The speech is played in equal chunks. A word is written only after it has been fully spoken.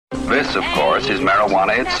This, of course, is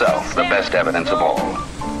marijuana itself, the best evidence of all.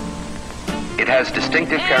 It has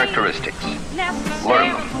distinctive characteristics.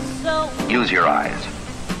 Learn them. Use your eyes.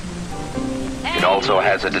 It also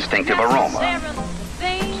has a distinctive aroma.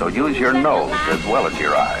 So use your nose as well as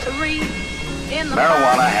your eyes.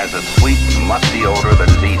 Marijuana has a sweet, musty odor that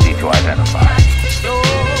is easy to identify.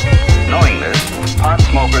 Knowing this, pot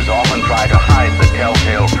smokers often try to hide the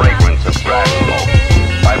telltale fragrance of grass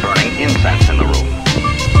smoke by burning incense in the room.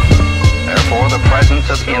 Therefore, the presence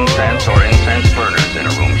of incense or incense burners in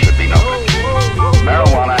a room should be noted.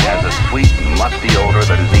 Marijuana has a sweet, musty odor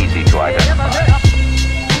that is easy to identify.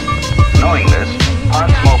 Knowing this, pot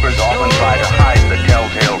smokers often try to hide the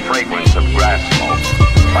telltale fragrance of grass smoke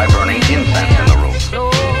by burning incense in the room.